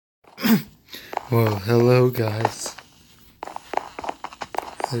Well, hello guys.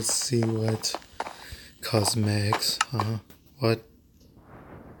 Let's see what cosmetics, huh? What?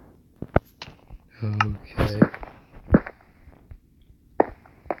 Okay.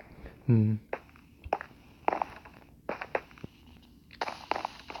 Hmm.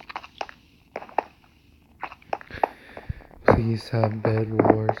 Please have bed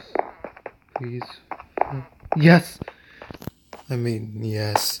wars. Please. Yes!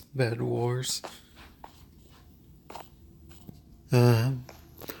 Yes, bed wars. Uh,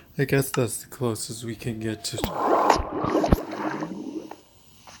 I guess that's the closest we can get to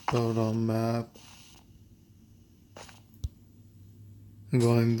vote on map. I'm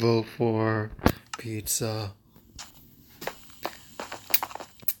going to vote for pizza.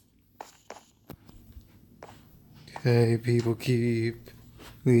 Okay, people keep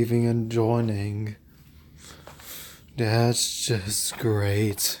leaving and joining. That's just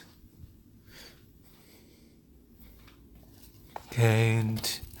great. Okay,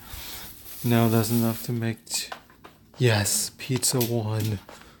 and now that's enough to make. Yes, pizza won.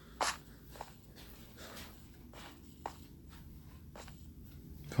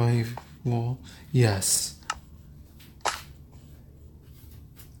 Well, yes.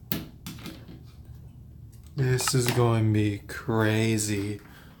 This is going to be crazy.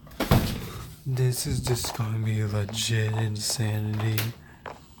 This is just going to be legit insanity.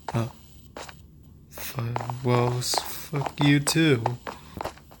 Well, fuck you too.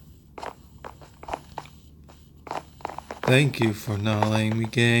 Thank you for not letting me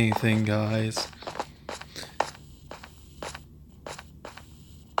get anything, guys.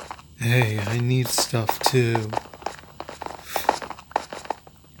 Hey, I need stuff too.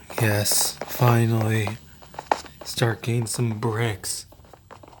 Yes, finally. Start getting some bricks.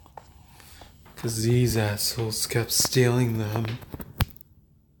 Cause these assholes kept stealing them.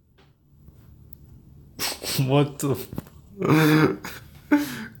 What the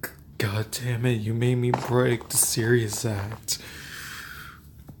God damn it, you made me break the Serious Act.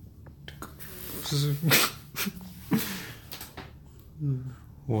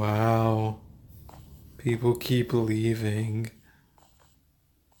 Wow. People keep leaving.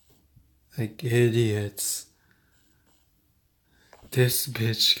 Like idiots. This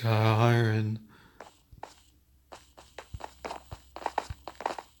bitch got iron.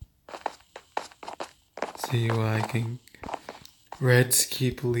 See what I can. Reds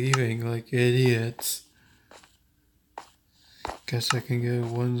keep leaving like idiots. Guess I can get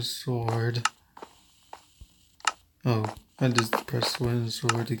one sword. Oh, I just pressed one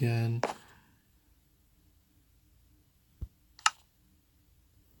sword again.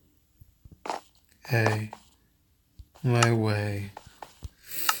 Hey, my way.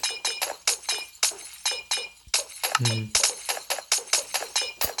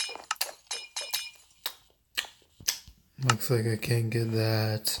 Looks like I can't get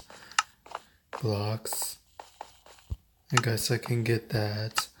that. Blocks. I guess I can get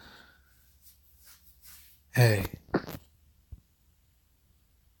that. Hey.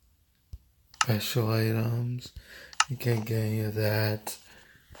 Special items. You can't get any of that.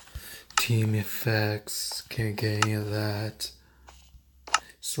 Team effects. Can't get any of that.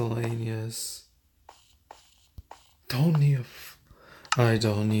 Selenius. I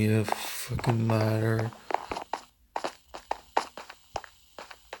don't need a fucking ladder.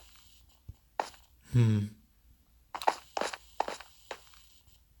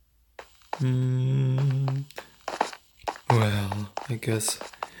 Well, I guess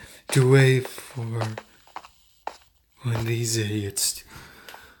to wait for when these idiots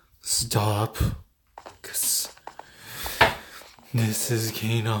stop. Cause this is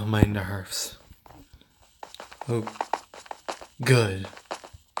getting on my nerves. Oh, good.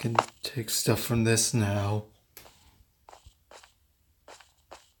 Can take stuff from this now.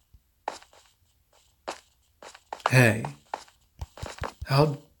 Hey,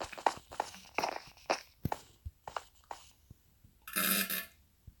 how?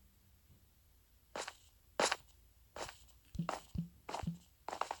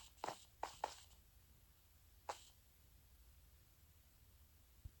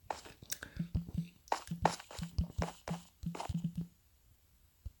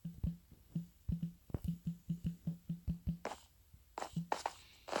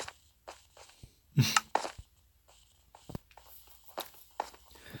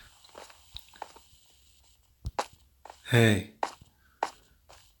 Hey.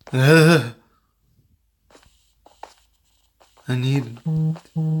 I need.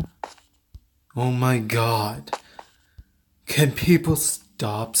 Oh my god. Can people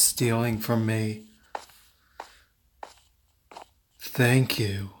stop stealing from me? Thank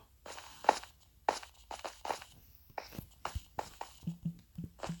you.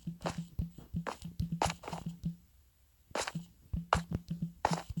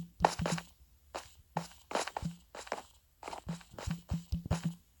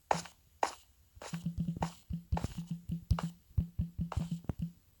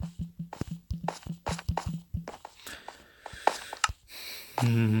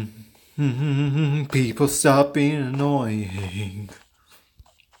 People stop being annoying.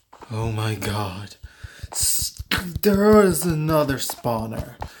 Oh my god. There is another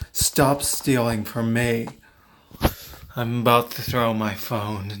spawner. Stop stealing from me. I'm about to throw my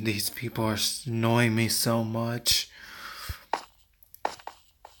phone. These people are annoying me so much.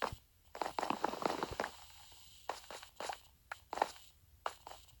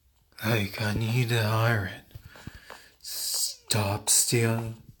 Like, I need iron. Stop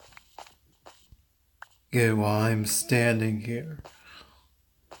stealing. Get why I'm standing here.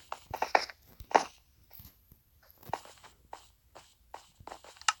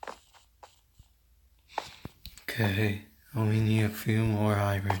 Okay, only need a few more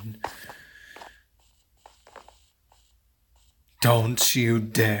iron. Don't you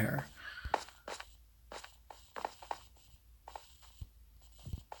dare.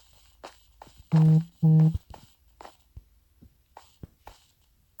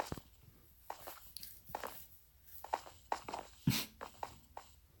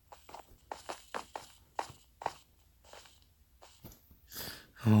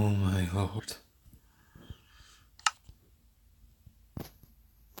 Oh my lord.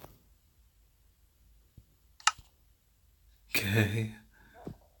 Okay.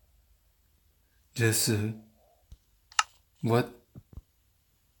 What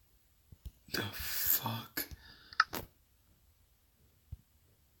the fuck?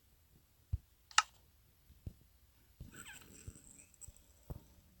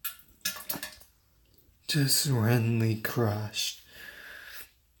 Just randomly crashed.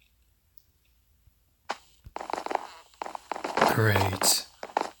 Great.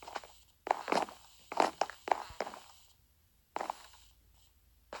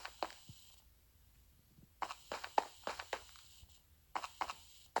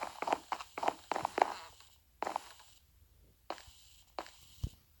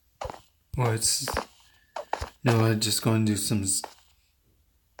 What's... No, I'm just going to do some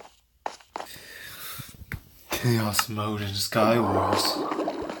chaos mode in Skywars.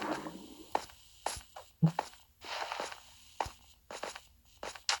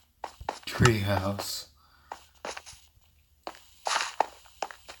 Treehouse.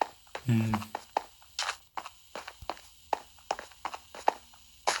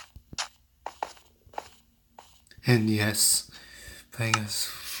 And yes, playing as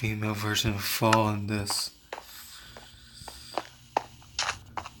female version of Fall in this.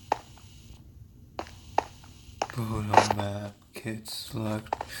 Vote on map, kids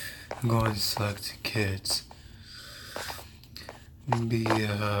select. I'm going to select kids. Be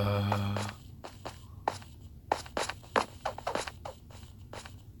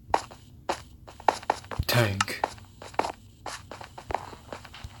tank.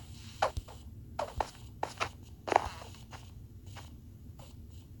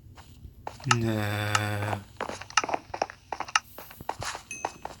 Nah.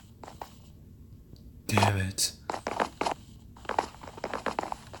 Damn it.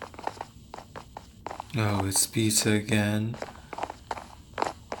 Oh, it's pizza again.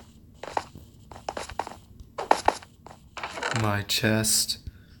 My chest.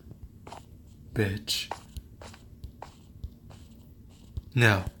 Bitch.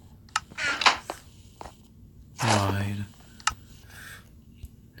 No. Mine.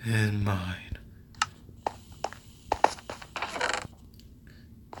 And mine.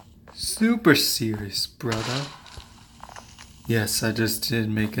 Super serious, brother. Yes, I just did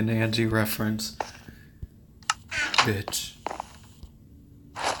make an Angie reference. Bitch.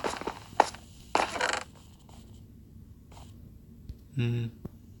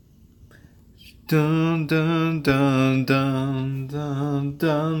 Dun dun dun dun dun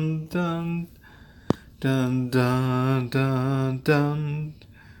dun dun dun dun dun dun.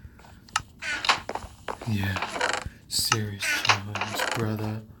 Yeah, serious challenge,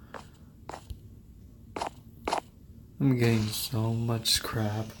 brother. I'm getting so much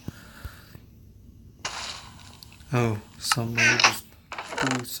crap. Oh, somebody just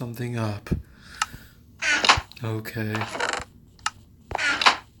blew something up. Okay.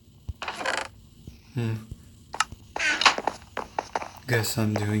 Guess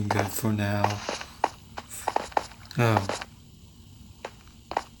I'm doing good for now. Oh.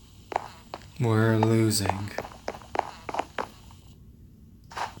 We're losing.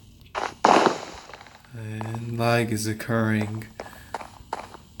 And lag is occurring.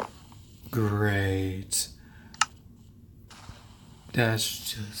 Great.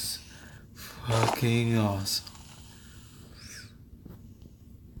 That's just fucking awesome.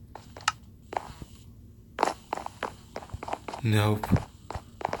 Nope.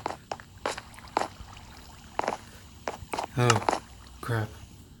 Oh, crap.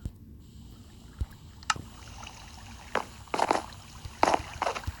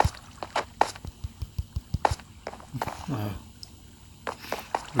 Oh.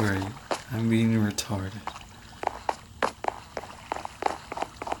 Right. I'm being retarded.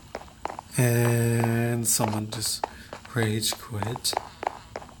 And someone just rage quit.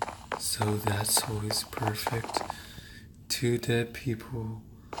 So that's always perfect. 2 dead people.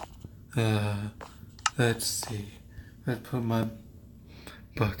 Let's see. I put my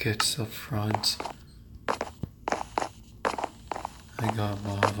buckets up front. I got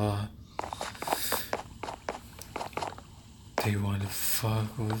lava. They want to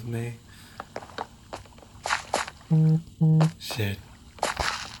fuck with me. Shit.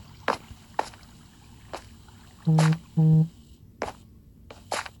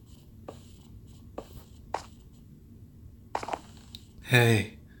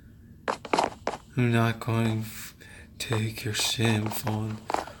 Hey, I'm not going to take your shit phone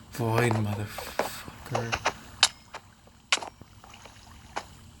void, motherfucker.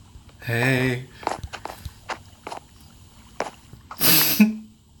 Hey.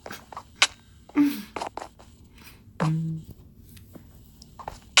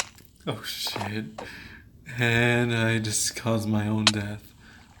 Oh shit. And I just caused my own death.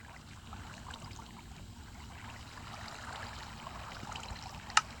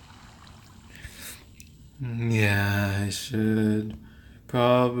 Yeah, I should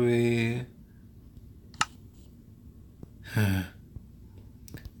probably.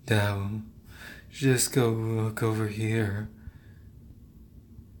 That just go look over here.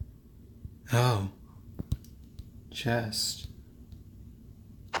 Oh, chest.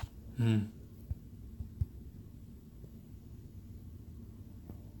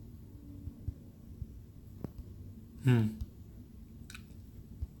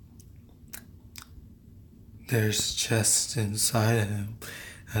 There's chests inside of him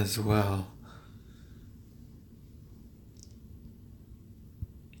as well.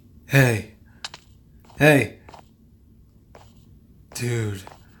 Hey! Hey! Dude,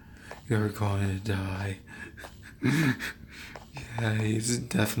 you're going to die. Yeah, he's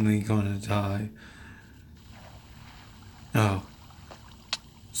definitely going to die. Oh.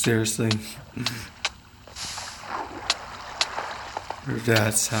 Seriously?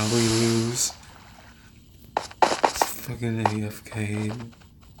 That's how we lose. It's fucking AFK,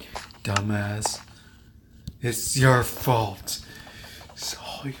 dumbass. It's your fault. It's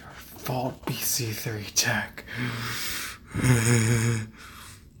all your fault, BC3 Tech.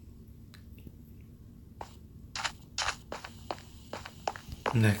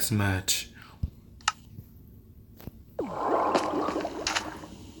 Next match.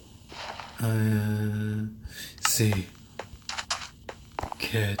 See.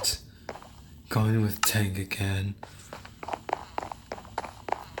 Kit. Going with Tank again.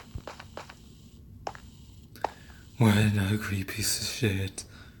 What an ugly piece of shit.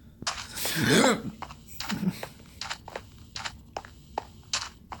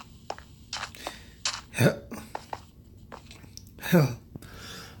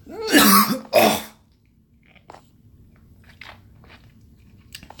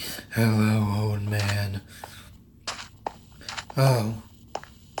 Hello, old man. Oh.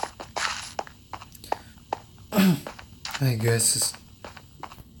 I guess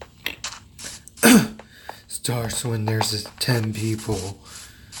it starts when there's 10 people.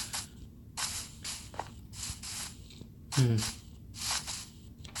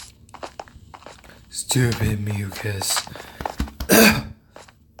 Stupid mucus.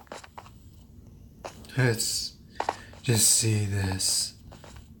 Let's just see this.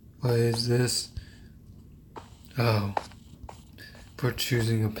 What is this? Oh. For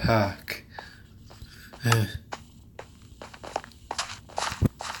choosing a pack.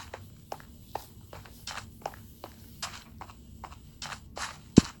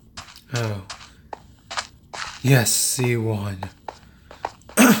 Oh. Yes, C1.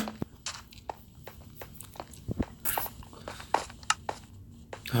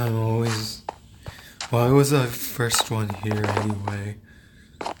 I'm always... Why was I first one here anyway?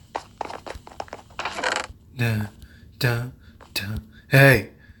 Hey!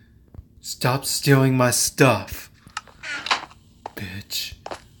 Stop stealing my stuff! Bitch.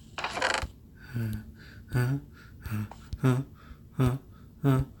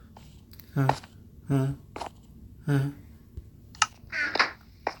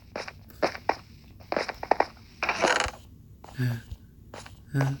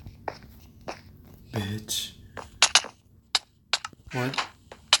 Bitch. What?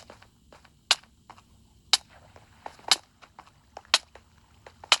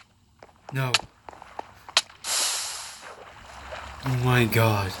 No. my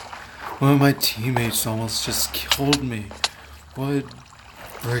god. One of my teammates almost just killed me. What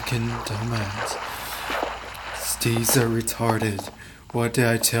frickin' dumbass. These are retarded. What did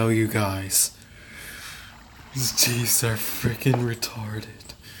I tell you guys? These are frickin'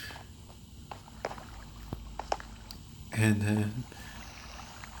 retarded. And then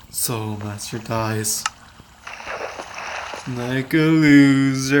Soul Master dies. Like a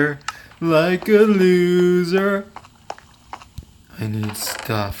loser. Like a loser. I need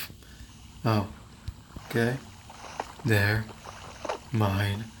stuff. Oh. Okay. There.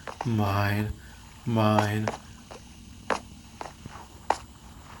 Mine. Mine. Mine.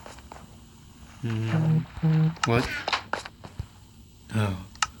 What? Oh.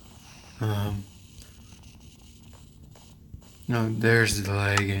 No, there's the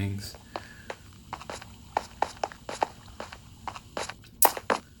leggings.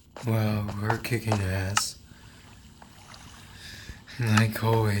 Wow, we're kicking ass. Like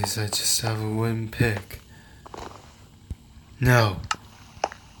always, I just have a win pick. No.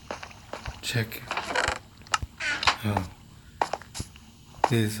 Check. Oh.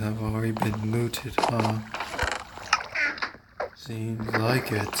 These have already been looted, huh? Seems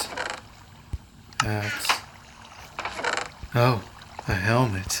like it. Axe. Oh, a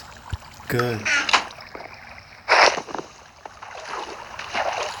helmet. Good.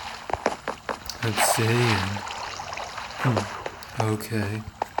 Obsidian. Okay.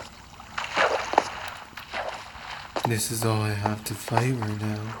 This is all I have to fight right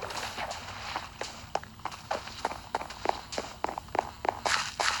now.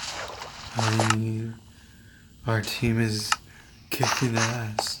 I mean, our team is kicking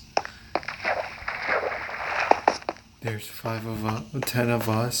ass. There's 10 of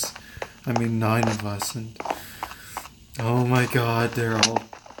us. I mean 9 of us, and oh my god, they're all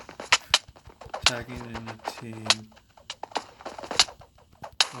attacking in a team.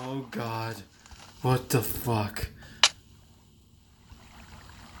 Oh god, what the fuck?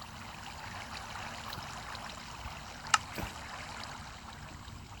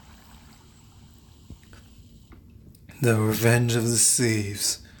 The Revenge of the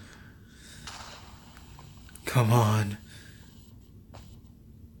Thieves. Come on.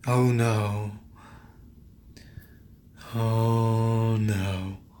 Oh no. Oh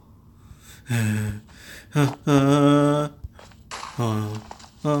no. Yeah,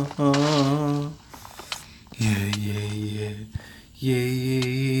 yeah, yeah. Yeah, yeah,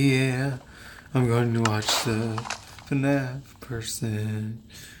 yeah. I'm going to watch the FNAF person.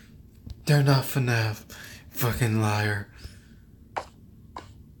 They're not FNAF. Fucking liar.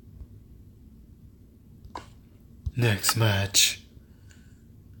 Next match.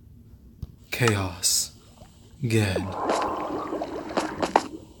 Chaos. Again.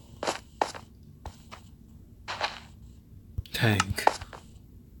 Tank.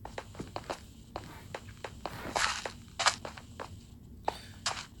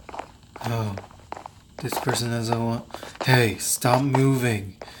 Oh. This person doesn't want... Hey, stop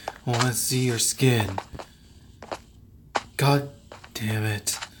moving. I want to see your skin. God damn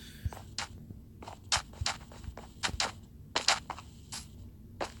it.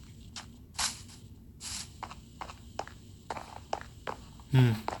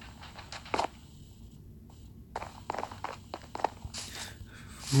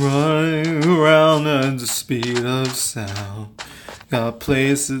 Running around at the speed of sound. Got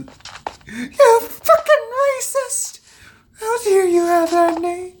places. You fucking racist! How dare you have that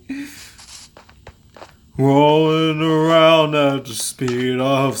name? Rolling around at the speed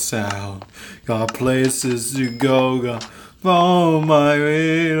of sound. Got places to go. Got follow my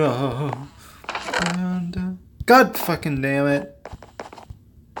radar. God fucking damn it.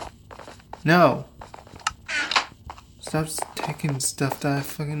 No. Stop taking stuff that I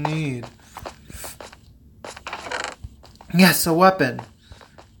fucking need. Yes, a weapon.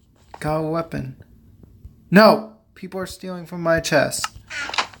 Got a weapon. No! People are stealing from my chest.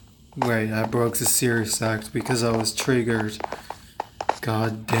 Wait, I broke the serious act because I was triggered.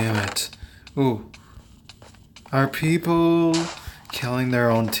 God damn it. Ooh. Are people killing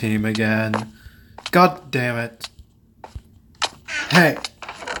their own team again? God damn it. Hey!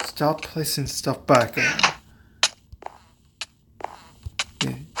 Stop placing stuff back in.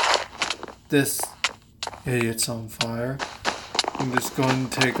 This idiot's on fire. I'm just going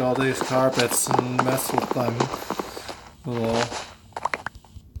to take all these carpets and mess with them. Lol.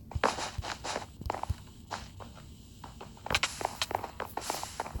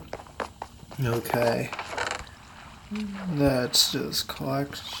 Okay. Let's just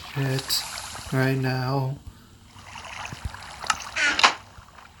collect shit right now.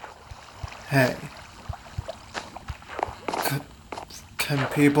 Hey. Can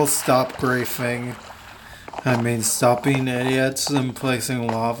people stop griefing? I mean, stop being idiots and placing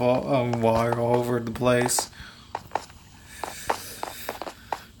lava and water all over the place.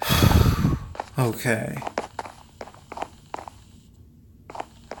 Okay.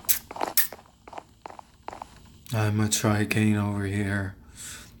 I'm gonna try getting over here.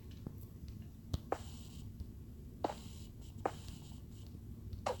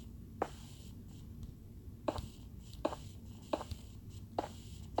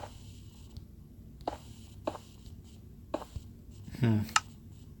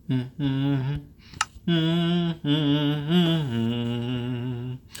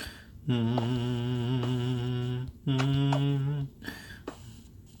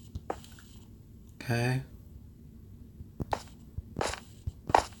 Okay.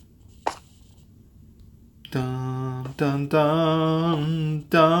 Dun dun dun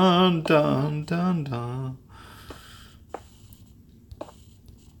dun dun dun dun.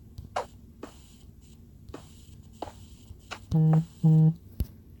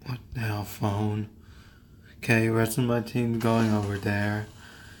 What now, phone? Okay, rest of my team's going over there.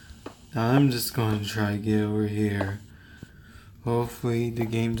 Now I'm just going to try to get over here. Hopefully the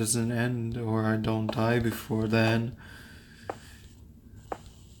game doesn't end or I don't die before then.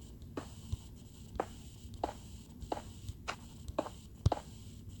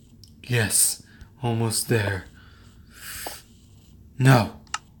 Yes, almost there. No!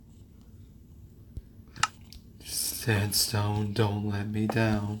 Sandstone, don't let me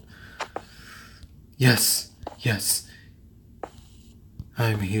down. Yes, yes.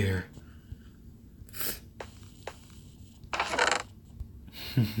 I'm here.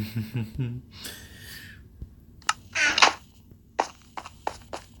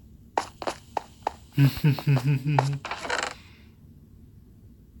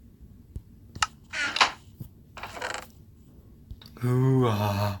 Ooh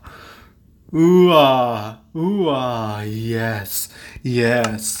ah. Ooh ah. Ooh ah. Yes.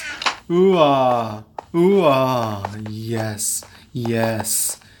 Yes. Ooh ah. Ooh ah. Yes.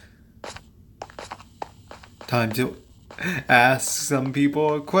 Yes. Time to ask some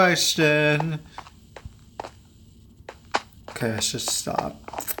people a question. Okay, I should stop.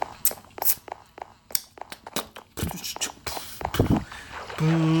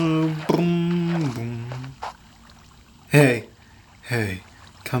 Boom, boom, boom. Hey, hey,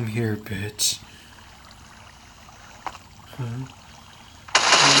 come here, bitch.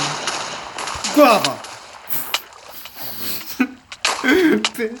 Guava!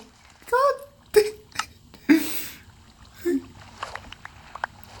 God damn.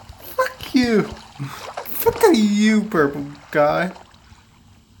 Fuck you. Fuck you, purple guy.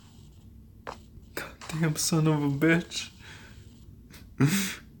 Goddamn son of a bitch.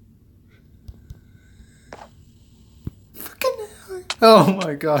 Fucking hell. Oh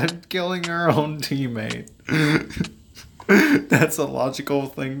my god, killing her own teammate. That's a logical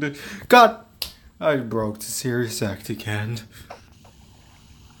thing to. God! I broke the serious act again.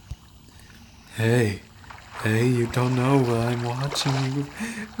 Hey, you don't know, but I'm watching you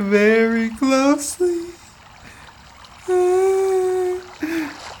very closely.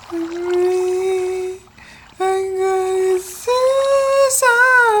 I'm gonna see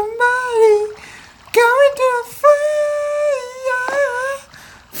somebody going to a fight.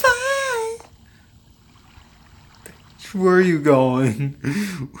 Where are you going?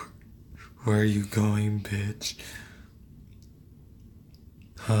 Where are you going, bitch?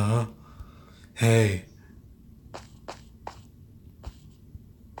 Huh? Hey.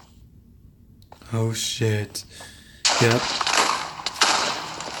 Oh shit. Yep.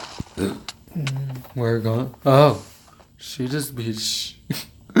 We're going. Oh. She just beat. She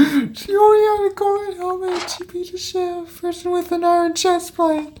only had a golden helmet. She beat a shit out of a person with an iron chest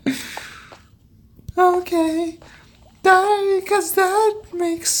plate. Okay. Because that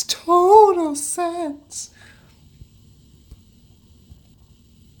makes total sense.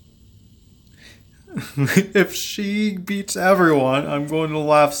 If she beats everyone, I'm going to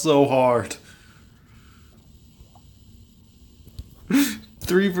laugh so hard.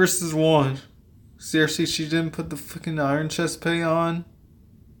 3 versus 1. Seriously, she didn't put the fucking iron chest plate on?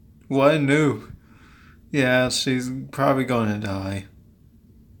 What a noob. Yeah, she's probably gonna die.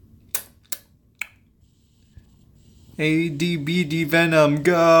 ADBD Venom,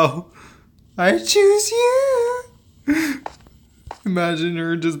 go! I choose you! Imagine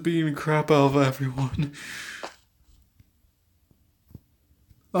her just beating crap out of everyone.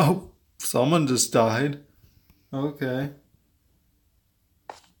 Oh, someone just died. Okay.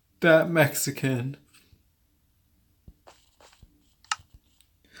 That Mexican.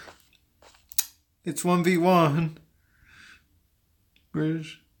 It's 1v1.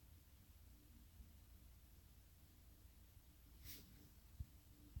 Where's...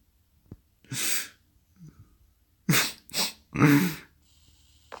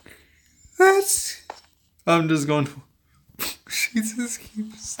 That's... I'm just going to... She just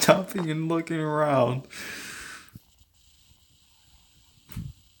keeps stopping and looking around.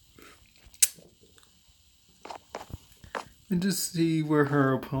 And just see where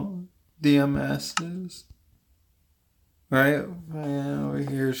her DMS is. Right? Over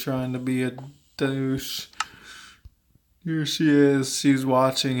here trying to be a douche. Here she is. She's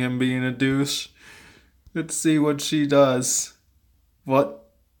watching him being a douche. Let's see what she does. What?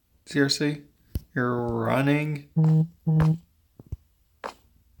 Seriously? You're running?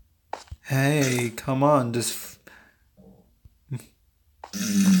 Hey, come on, just...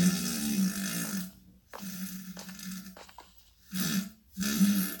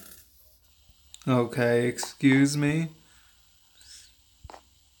 Okay, excuse me?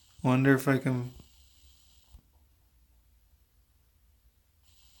 Wonder if I can...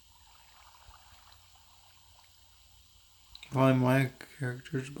 find my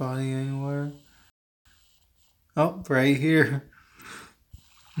character's body anywhere. Oh, right here.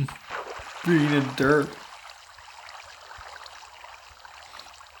 Being a dirt.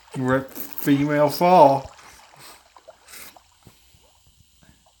 Rip female fall.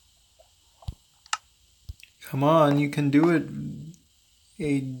 Come on, you can do it,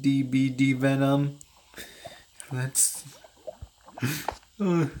 ADBD Venom. Let's...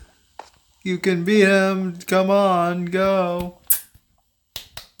 you can beat him. Come on, go.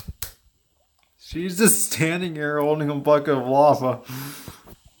 She's just standing here holding a bucket of lava.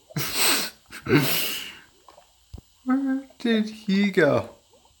 Where did he go?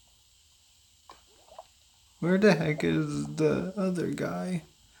 Where the heck is the other guy?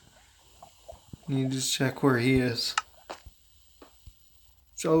 Need to check where he is.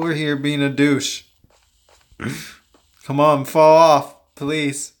 He's over here being a douche. Come on, fall off,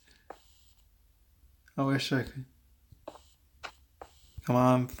 please. I wish I could. Come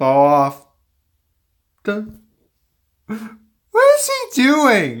on, fall off. What is he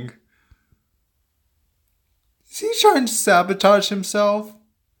doing? Is he trying to sabotage himself?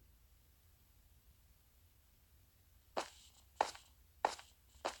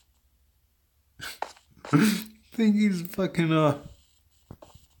 I think he's fucking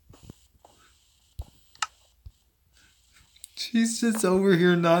she's just over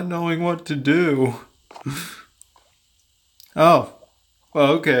here not knowing what to do. Oh.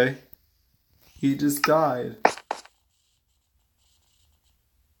 Well, okay. He just died.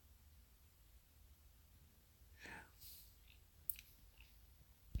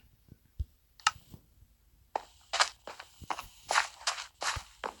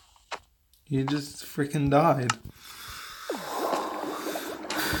 He just freaking died.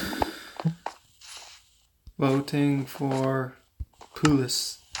 Voting for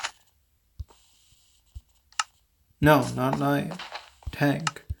Pulis. No, not Knight.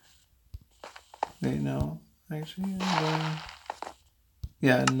 Tank. Wait, no. Actually, I'm going...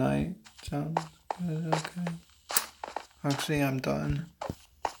 Yeah, Knight. Sounds good, okay. Actually, I'm done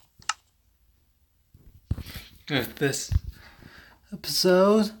with this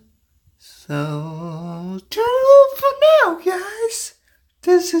episode. So, for now, guys.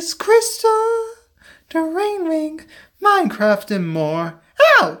 This is Crystal, the Rain Ring, Minecraft and more,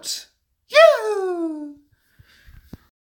 out!